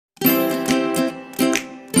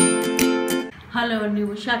Hello అండి,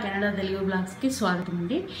 Usha Canada Telugu బ్లాగ్స్కి స్వాగతం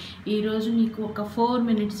అండి. ఈరోజు మీకు ఒక 4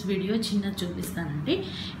 minutes వీడియో చిన్న చూపిస్తానండి.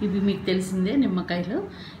 ఇవి మీకు తెలిసిందే నిమ్మకాయలు,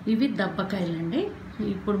 ఇవి దబ్బకాయలు అండి.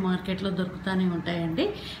 ఇప్పుడు మార్కెట్లో దొరుకుతూనే ఉంటాయండి.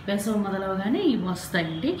 వేసవి మొదలవగానే ఇవి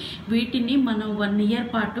వస్తాయండి. వీటిని మనం 1 year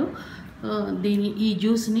పాటు ఈ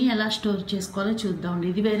జ్యూస్ని ఎలా స్టోర్ చేసుకోవాలో చూద్దామండి.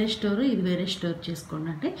 ఇది వేరే స్టోర్, ఇది వేరే స్టోర్ చేసుకోండి.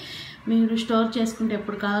 అంటే మీరు స్టోర్ చేసుకుంటే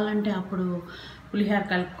ఎప్పుడు కావాలంటే అప్పుడు పులిహోర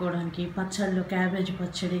కలుపుకోవడానికి, పచ్చళ్ళు, క్యాబేజ్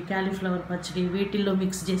పచ్చడి, కాలీఫ్లవర్ పచ్చడి వీటిల్లో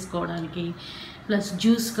మిక్స్ చేసుకోవడానికి, ప్లస్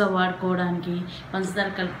జ్యూస్గా వాడుకోవడానికి, పంచదార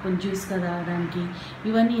కలుపుకొని జ్యూస్గా తాగడానికి,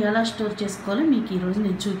 ఇవన్నీ ఎలా స్టోర్ చేసుకోవాలో మీకు ఈరోజు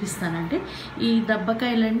నేను చూపిస్తానండి. ఈ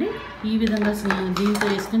దబ్బకాయలండి ఈ విధంగా దీంతో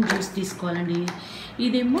వేసుకొని జ్యూస్ తీసుకోవాలండి.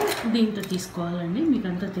 ఇదేమో దీంతో తీసుకోవాలండి. మీకు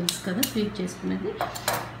అంతా తెలుసు కదా, స్వీట్ చేసుకునేది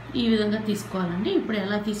ఈ విధంగా తీసుకోవాలండి. ఇప్పుడు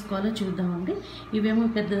ఎలా తీసుకోవాలో చూద్దామండి. ఇవేమో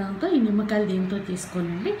పెద్ద దాంతో, ఈ నిమ్మకాయలు దీంతో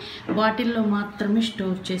తీసుకోనండి. బాటిల్లో మాత్రమే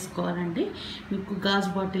స్టోర్ చేసుకోవాలండి. మీకు గాజు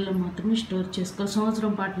బాటిల్లో మాత్రమే స్టోర్ చేసుకోవాలి.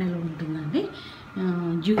 సంవత్సరం పాటు నిల్వ ఉంటుందండి.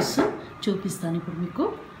 జ్యూస్ చూపిస్తాను ఇప్పుడు మీకు.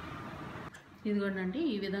 ఇదిగోండి,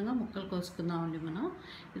 ఈ విధంగా ముక్కలు కోసుకుందామండి. మనం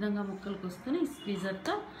ఈ విధంగా ముక్కలు కోసుకొని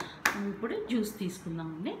స్క్వీజర్తో ఇప్పుడు జ్యూస్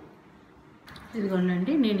తీసుకుందామండి.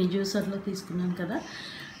 ఇదిగోండి, నేను ఈ జ్యూసర్లో తీసుకున్నాను కదా,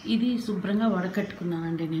 ఇది శుభ్రంగా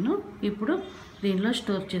వడకట్టుకున్నానండి నేను. ఇప్పుడు దీనిలో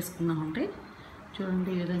స్టోర్ చేసుకున్నామండి.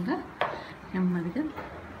 చూడండి, ఈ విధంగా నెమ్మదిగా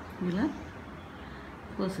ఇలా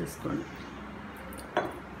పోసేసుకోండి.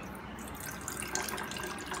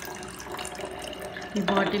 ఈ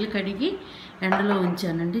బాటిల్ కడిగి ఎండలో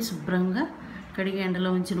ఉంచానండి. శుభ్రంగా కడిగి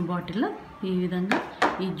ఎండలో ఉంచిన బాటిల్లో ఈ విధంగా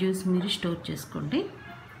ఈ జ్యూస్ మీరు స్టోర్ చేసుకోండి.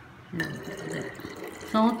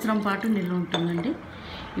 సంవత్సరం పాటు నిల్వ ఉంటుందండి.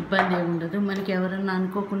 ఇబ్బంది ఏమి ఉండదు. మనకి ఎవరన్నా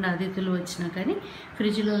అనుకోకుండా అతిథులు వచ్చినా కానీ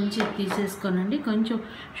ఫ్రిడ్జ్లో నుంచి తీసేసుకోనండి. కొంచెం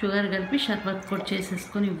షుగర్ కలిపి షర్బత్ కూడా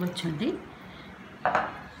చేసేసుకొని ఇవ్వచ్చండి.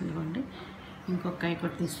 ఇవ్వండి, ఇంకొక కాయ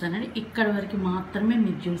కూడా తీస్తానండి. ఇక్కడ వరకు మాత్రమే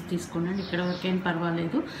మీరు జ్యూస్ తీసుకోండి. ఇక్కడ వరకు ఏం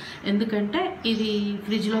పర్వాలేదు. ఎందుకంటే ఇది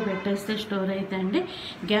ఫ్రిడ్జ్లో పెట్టేస్తే స్టోర్ అయితే అండి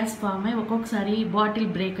గ్యాస్ ఫామ్ అయ్యి ఒక్కొక్కసారి బాటిల్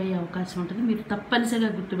బ్రేక్ అయ్యే అవకాశం ఉంటుంది. మీరు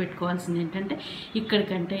తప్పనిసరిగా గుర్తుపెట్టుకోవాల్సింది ఏంటంటే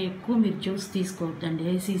ఇక్కడికంటే ఎక్కువ మీరు జ్యూస్ తీసుకోవద్దండి.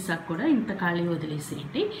 ఏ సీసాకు కూడా ఇంత ఖాళీ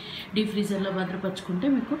వదిలేసేయండి. డీప్ ఫ్రీజర్లో భద్రపరుచుకుంటే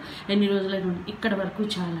మీకు ఎన్ని రోజులైనా ఇక్కడ వరకు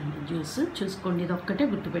చాలండి జ్యూస్. చూసుకోండి, ఇది ఒక్కటే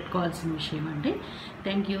గుర్తుపెట్టుకోవాల్సిన విషయం అండి.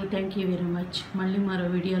 Thank you very much. మళ్ళీ మరో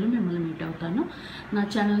వీడియోలో మిమ్మల్ని మీట్ అవుతాను. నా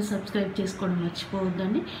ఛానల్ సబ్స్క్రైబ్ చేసుకోవడం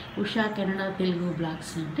మర్చిపోవద్దండి. ఉషా కెనడా తెలుగు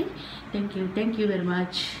బ్లాగ్స్ అండి. Thank you very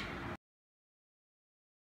much.